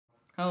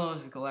Hello,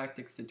 this is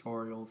Galactic's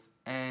Tutorials,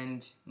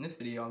 and in this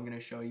video I'm going to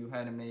show you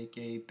how to make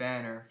a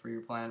banner for your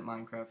Planet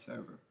Minecraft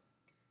server.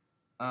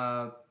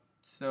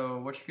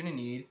 So what you're going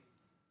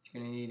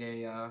to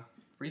need, a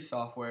free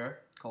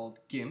software called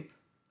GIMP.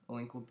 The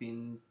link will be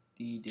in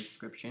the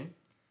description.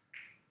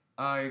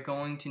 You're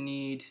going to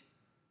need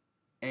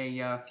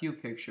a few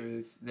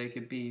pictures. They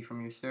could be from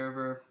your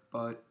server,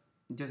 but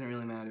it doesn't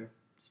really matter.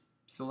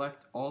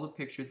 Select all the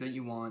pictures that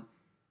you want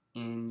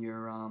in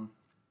your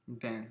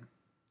banner.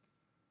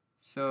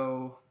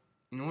 So,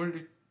 in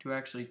order to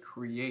actually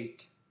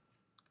create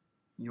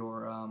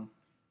your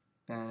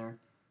banner,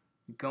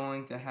 you're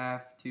going to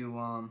have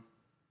to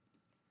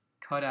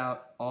cut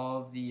out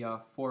all of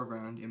the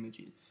foreground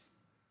images.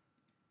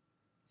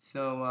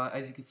 So,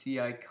 as you can see,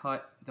 I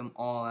cut them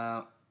all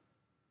out.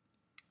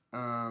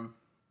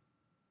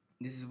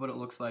 This is what it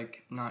looks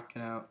like not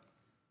cut out.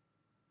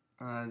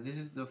 This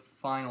is the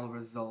final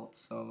result,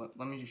 so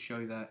let me just show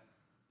you that.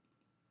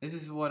 This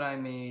is what I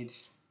made.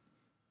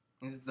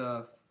 This is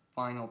the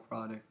final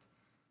product.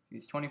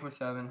 It's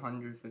 24/7,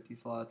 150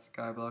 slots,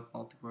 Skyblock,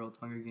 Multiworld,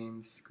 Hunger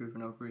Games, Crew for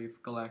No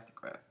Grief,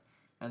 Galacticraft.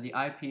 Now the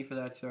IP for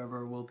that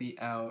server will be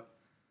out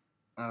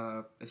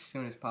as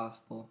soon as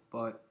possible,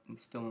 but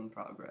it's still in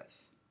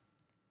progress.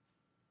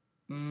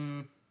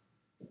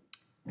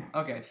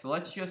 Okay, so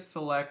let's just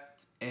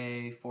select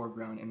a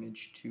foreground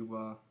image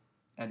to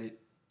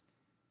edit.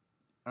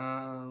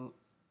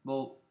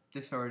 Well,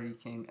 this already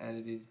came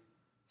edited,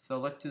 so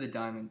let's do the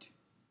diamond.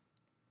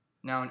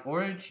 Now, in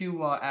order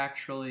to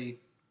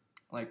actually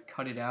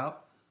cut it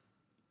out,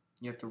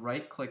 you have to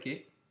right-click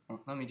it.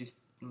 Oh, let me just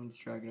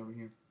drag it over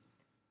here.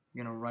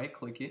 You're gonna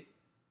right-click it.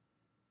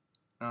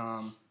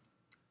 Well,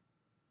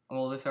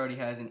 this already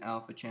has an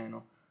alpha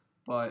channel,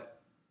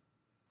 but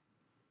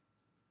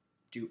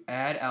do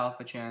add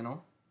alpha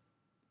channel.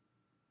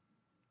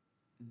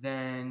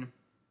 Then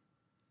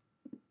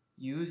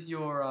use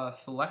your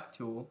select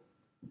tool.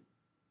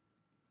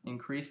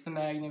 Increase the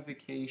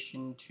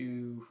magnification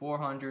to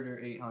 400 or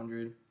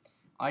 800.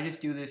 I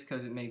just do this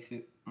because it makes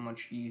it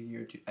much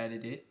easier to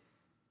edit it.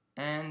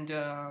 And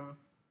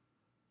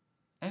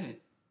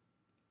edit.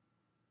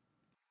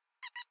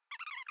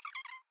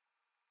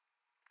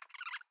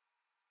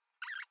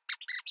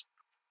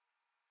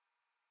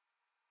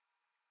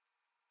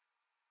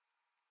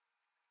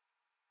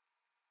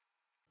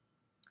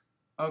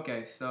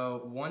 Okay,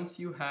 so once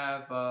you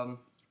have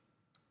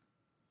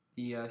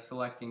the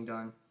selecting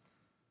done,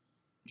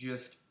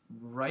 just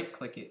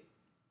right-click it.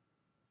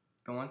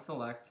 Go on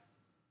select,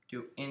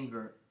 do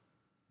invert.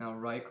 Now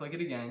right-click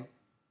it again,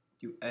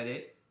 do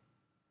edit,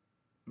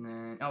 and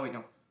then, oh wait,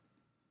 no.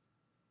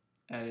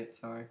 Edit,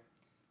 sorry.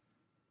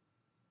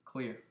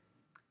 Clear.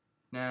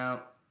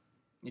 Now,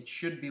 it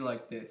should be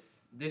like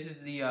this. This is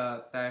the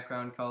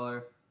background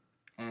color,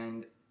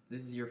 and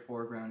this is your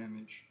foreground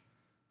image.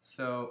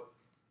 So,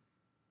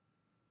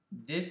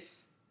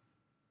 this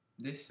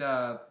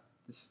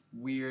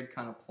weird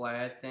kind of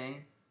plaid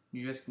thing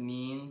just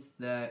means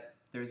that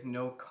there's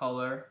no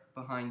color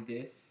behind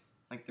this.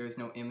 Like there's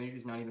no image,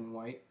 it's not even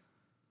white.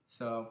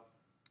 So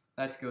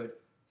that's good.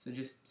 So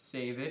just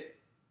save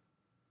it.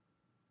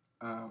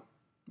 Now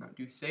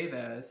do save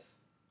as,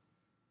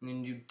 and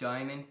then do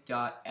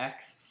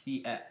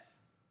diamond.xcf.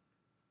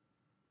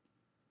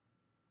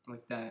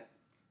 Like that.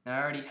 Now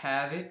I already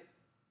have it,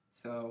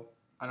 so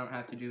I don't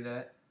have to do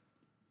that.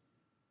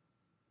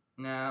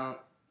 Now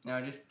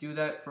just do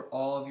that for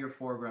all of your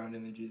foreground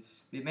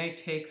images. It may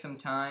take some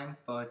time,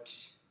 but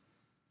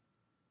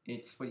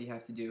it's what you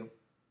have to do.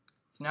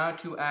 So now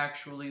to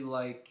actually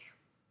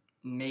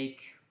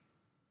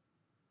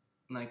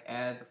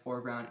add the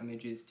foreground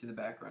images to the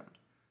background.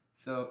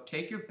 So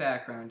take your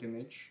background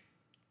image,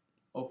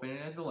 open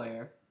it as a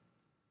layer,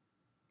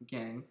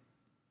 again,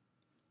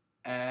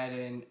 add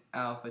an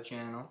alpha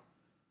channel.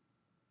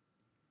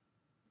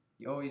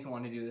 You always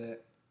want to do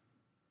that.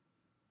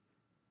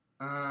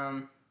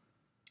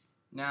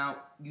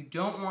 Now, you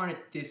don't want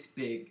it this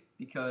big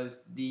because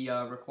the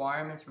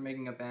requirements for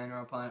making a banner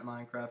on Planet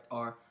Minecraft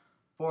are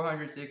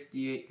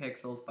 468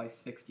 pixels by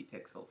 60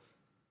 pixels.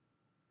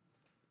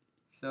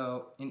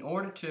 So, in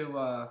order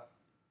to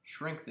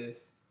shrink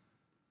this,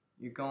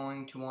 you're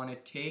going to want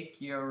to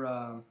take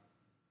your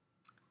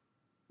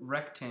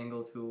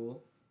rectangle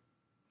tool,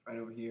 right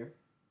over here.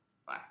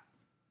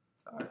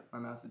 Sorry, my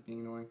mouse is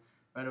being annoying.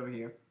 Right over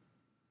here.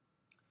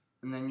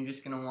 And then you're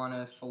just going to want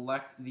to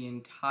select the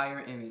entire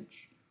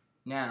image.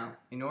 Now,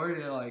 in order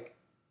to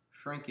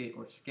shrink it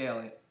or scale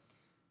it,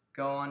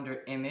 go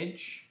under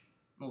image,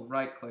 well,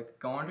 right click,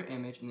 go under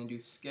image and then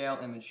do scale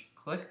image.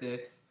 Click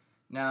this.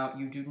 Now,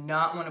 you do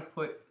not want to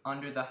put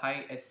under the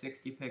height as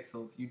 60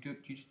 pixels. You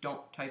just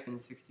don't type in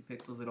 60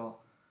 pixels at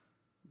all.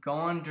 Go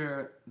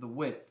under the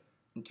width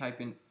and type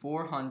in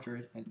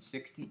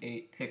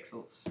 468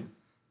 pixels.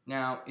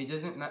 Now, it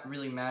doesn't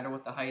really matter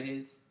what the height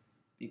is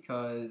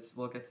because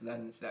we'll get to that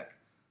in a sec.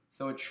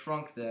 So it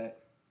shrunk that.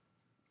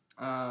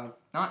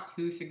 Not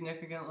too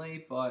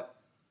significantly, but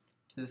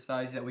to the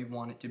size that we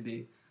want it to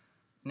be.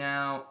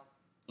 Now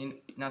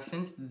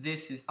since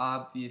this is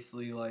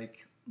obviously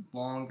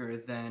longer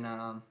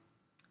than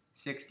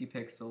 60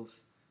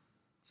 pixels.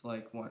 It's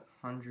like what,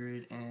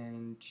 100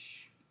 and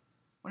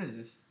what is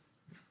this?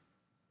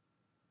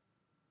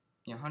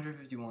 Yeah,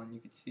 151. You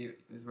could see it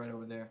was right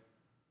over there.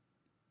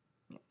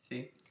 Yeah,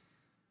 see?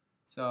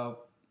 So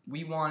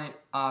we want it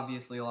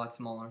obviously a lot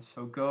smaller.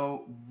 So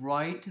go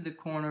right to the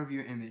corner of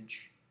your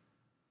image,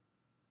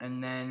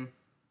 and then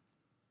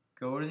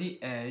go to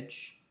the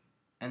edge,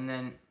 and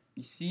then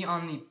you see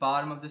on the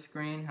bottom of the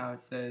screen how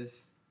it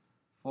says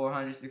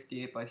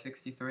 468 by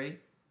 63?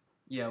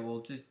 Yeah,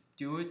 we'll just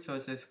do it so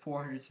it says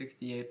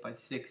 468 by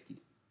 60.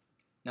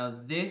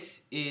 Now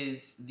this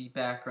is the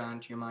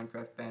background to your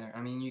Minecraft banner. I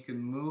mean, you can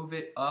move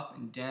it up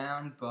and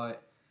down,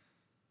 but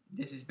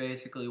this is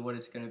basically what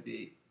it's going to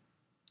be.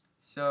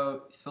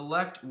 So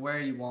select where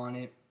you want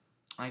it.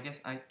 I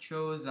guess I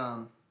chose,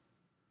 I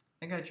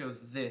think I chose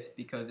this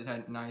because it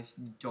had nice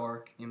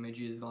dark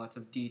images, lots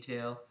of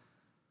detail.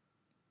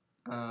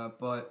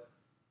 But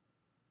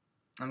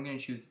I'm going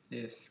to choose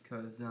this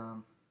because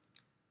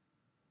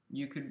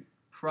you could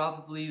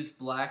probably use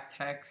black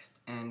text,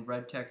 and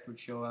red text would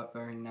show up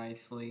very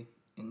nicely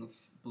in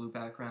this blue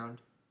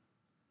background.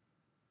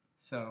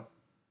 So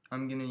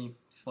I'm going to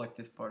select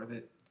this part of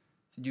it.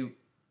 So do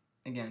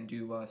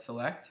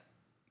select,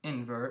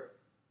 invert,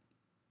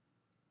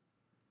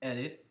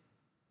 edit,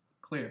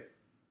 clear.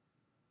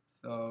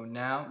 So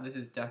now this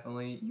is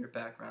definitely your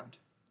background.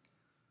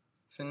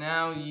 So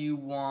now you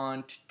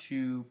want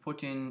to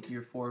put in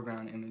your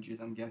foreground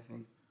images, I'm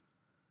guessing.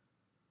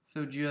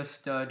 So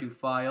just do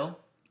File,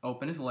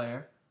 Open as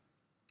Layer.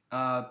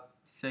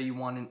 Say you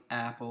want an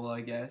apple,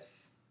 I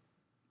guess.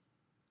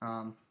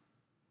 Now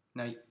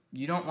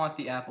you don't want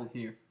the apple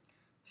here.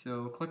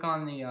 So click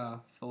on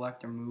the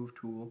Select or Move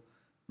tool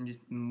and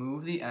just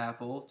move the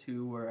apple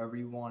to wherever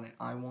you want it.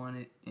 I want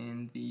it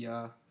in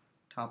the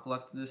top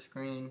left of the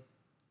screen,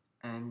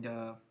 and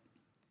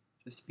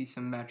just to be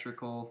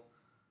symmetrical,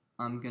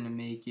 I'm gonna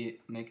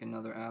make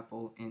another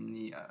apple in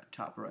the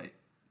top right.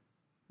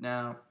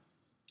 Now,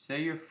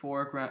 say your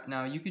foreground.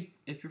 Now you could,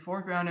 if your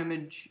foreground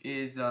image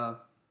is a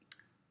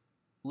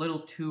little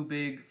too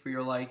big for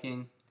your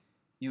liking,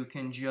 you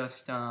can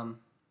just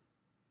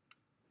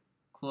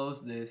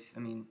close this. I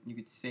mean, you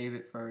could save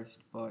it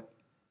first, but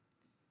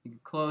you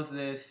could close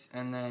this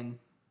and then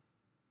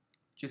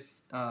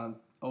just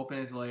open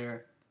as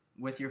layer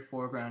with your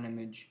foreground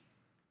image,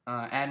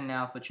 add an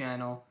alpha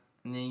channel,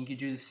 and then you could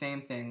do the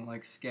same thing,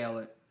 like scale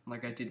it,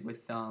 like I did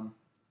with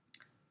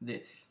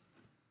this.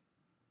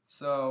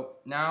 So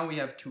now we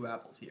have two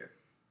apples here.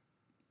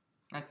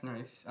 That's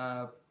nice.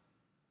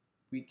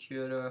 We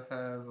could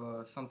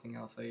have something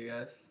else, I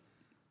guess.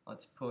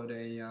 Let's put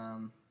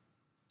a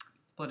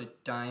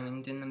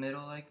diamond in the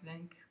middle, I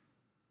think.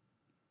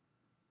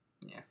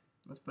 Yeah,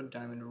 let's put a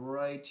diamond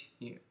right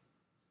here.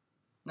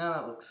 Now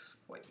that looks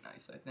quite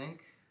nice, I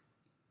think.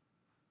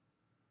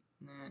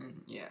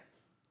 And yeah.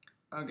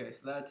 Okay, so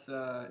that's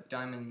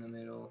diamond in the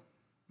middle.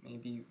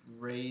 Maybe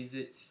raise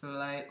it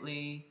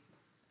slightly.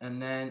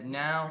 And then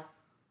now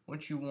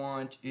what you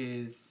want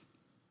is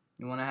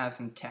you want to have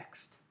some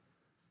text.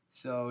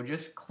 So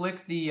just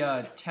click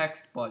the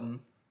text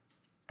button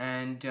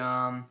and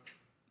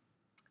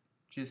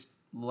just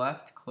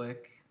left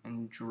click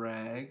and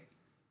drag,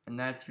 and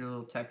that's your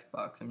little text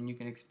box. I mean, you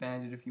can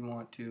expand it if you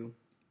want to,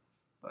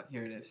 but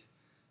here it is.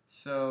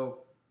 So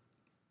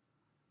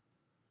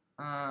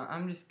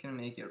I'm just gonna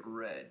make it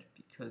red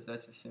because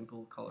that's a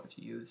simple color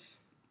to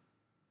use.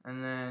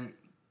 And then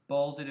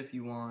bold it if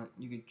you want.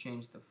 You could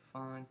change the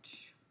font,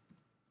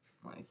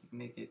 like you can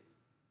make it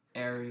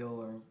Arial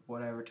or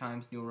whatever,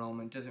 Times New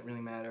Roman, doesn't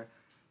really matter.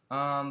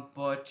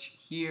 But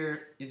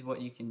here is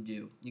what you can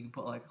do. You can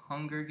put like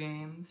Hunger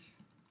Games.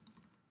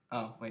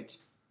 Oh, wait.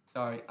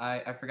 Sorry,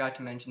 I forgot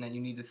to mention that you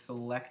need to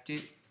select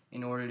it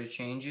in order to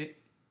change it.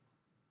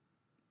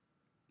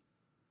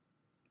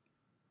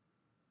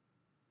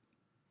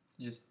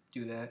 So just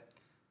do that.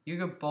 You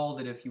can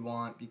bold it if you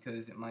want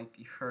because it might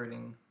be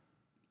hurting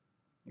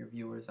your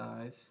viewers'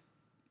 eyes.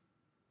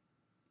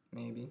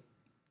 Maybe.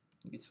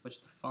 You could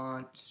switch the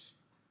font.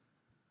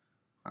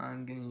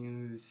 I'm gonna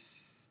use...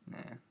 Nah,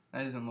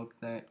 that doesn't look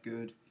that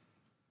good.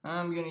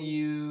 I'm gonna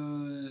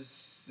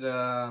use...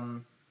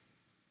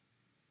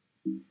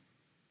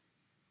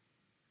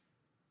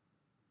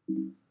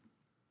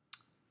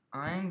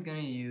 I'm gonna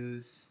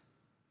use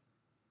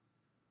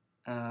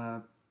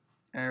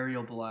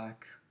Arial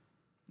Black.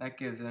 That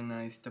gives it a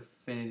nice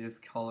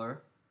definitive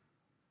color.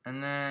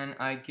 And then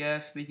I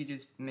guess we could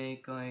just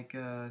make like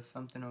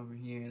something over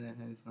here that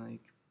has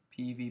like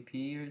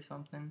PvP or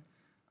something.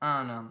 I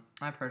don't know.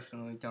 I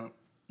personally don't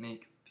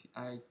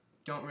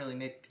really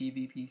make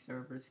PvP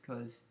servers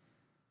because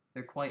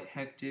they're quite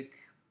hectic.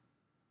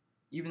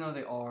 Even though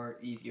they are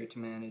easier to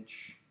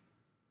manage,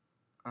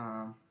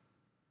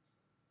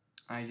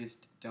 I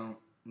just don't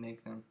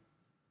make them.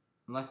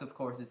 Unless, of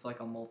course, it's like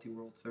a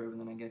multi-world server,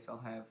 then I guess I'll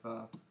have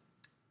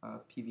a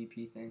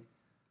PvP thing.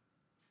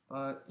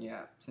 But,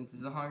 yeah, since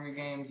it's a Hunger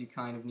Games, you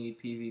kind of need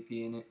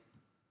PvP in it.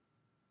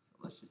 So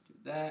let's just do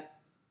that.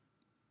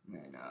 And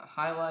then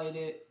highlight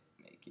it,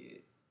 make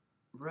it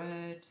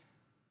red.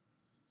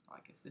 I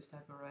guess this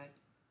type of red.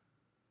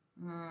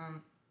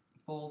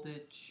 Bold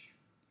it.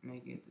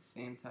 Make it the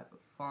same type of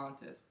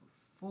font as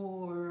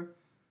before.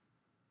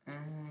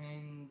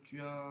 And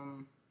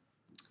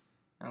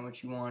now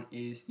what you want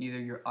is either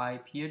your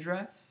IP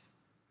address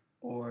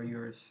or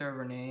your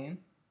server name.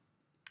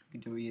 You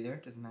can do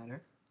either, doesn't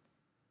matter.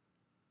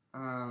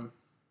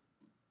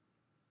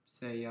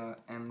 Say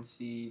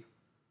MC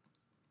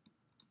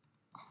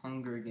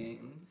Hunger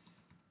Games.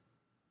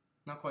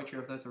 Not quite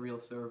sure if that's a real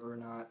server or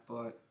not,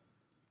 but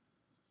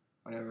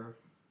whatever.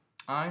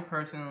 I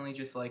personally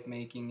just like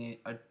making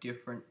it a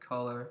different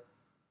color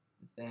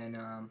than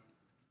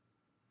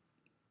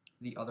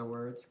the other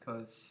words,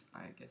 because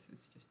I guess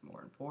it's just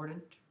more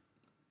important.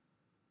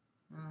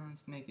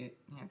 Let's make it,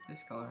 yeah, this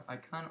color. I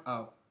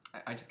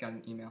just got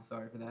an email,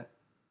 sorry for that.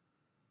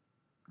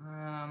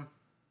 I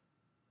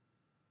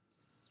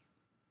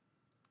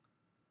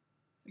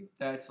think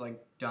that's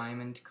like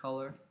diamond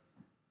color.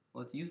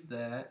 Let's use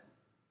that.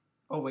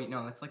 Oh wait,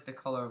 no, that's like the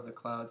color of the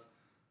clouds.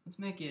 Let's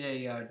make it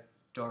a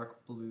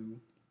dark blue.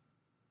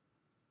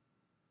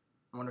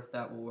 I wonder if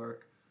that will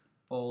work.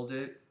 Bold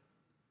it.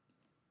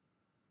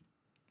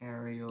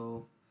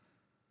 Arial.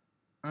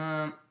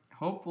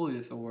 Hopefully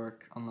this will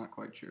work. I'm not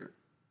quite sure.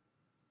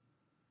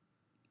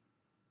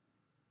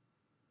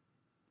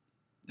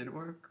 Did it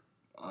work?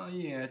 Oh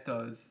yeah, it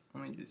does.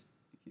 Let me just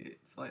make it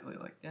slightly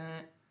like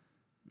that.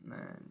 And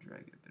then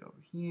drag it a bit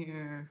over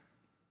here.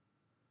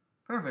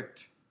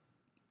 Perfect.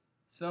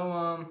 So,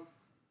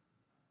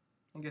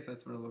 I guess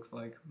that's what it looks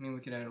like. I mean, we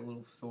could add a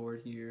little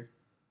sword here,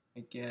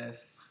 I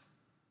guess.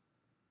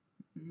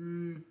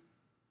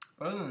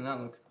 But other than that,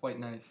 it looks quite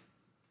nice.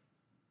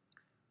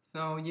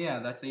 So yeah,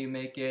 that's how you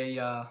make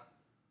a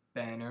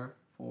banner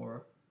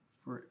for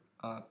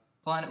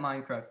Planet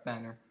Minecraft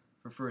banner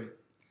for free.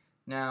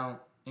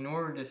 Now, in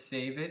order to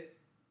save it,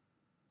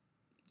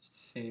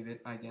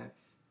 I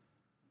guess.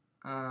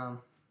 No,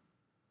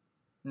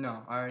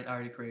 I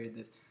already created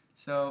this.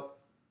 So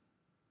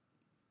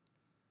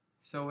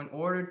in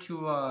order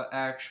to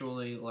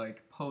actually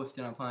like post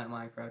in on Planet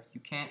Minecraft,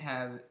 you can't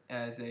have it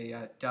as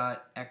a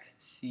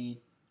 .xcf.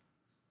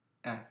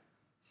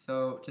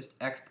 So just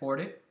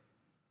export it.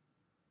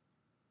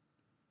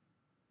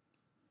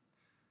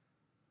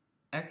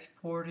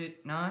 Export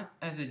it not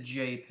as a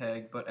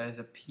JPEG but as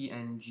a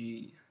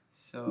PNG.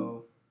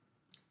 So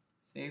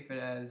save it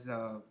as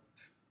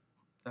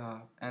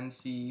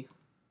MC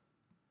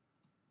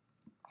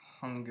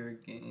Hunger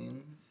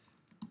Games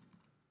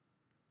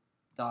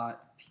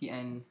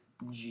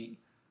 .png.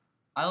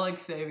 I like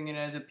saving it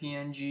as a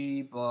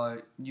PNG,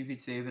 but you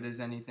could save it as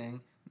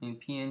anything. I mean,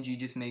 PNG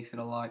just makes it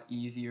a lot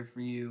easier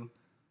for you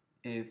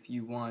if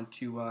you want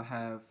to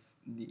have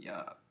the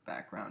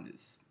background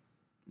is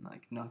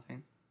like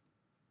nothing.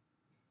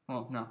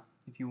 Well, no.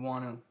 If you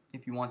want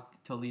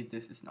to leave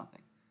this as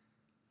nothing,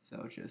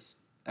 so just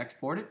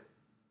export it.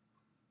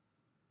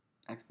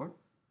 Export.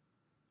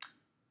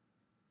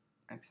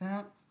 X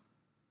out.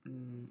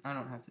 I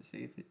don't have to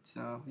save it,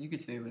 so you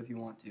could save it if you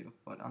want to,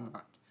 but I'm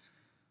not.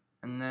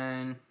 And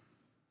then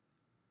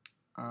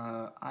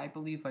I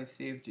believe I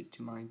saved it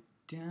to my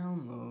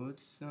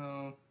downloads,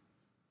 so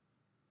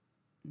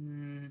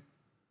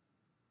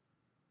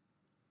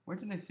where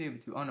did I save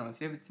it to? Oh no, I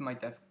saved it to my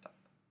desktop.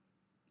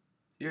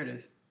 Here it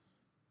is.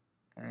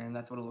 And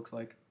that's what it looks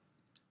like.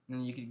 And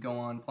then you could go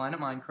on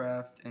Planet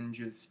Minecraft and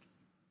just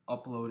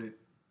upload it.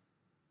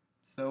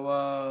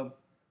 So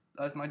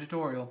that's my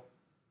tutorial.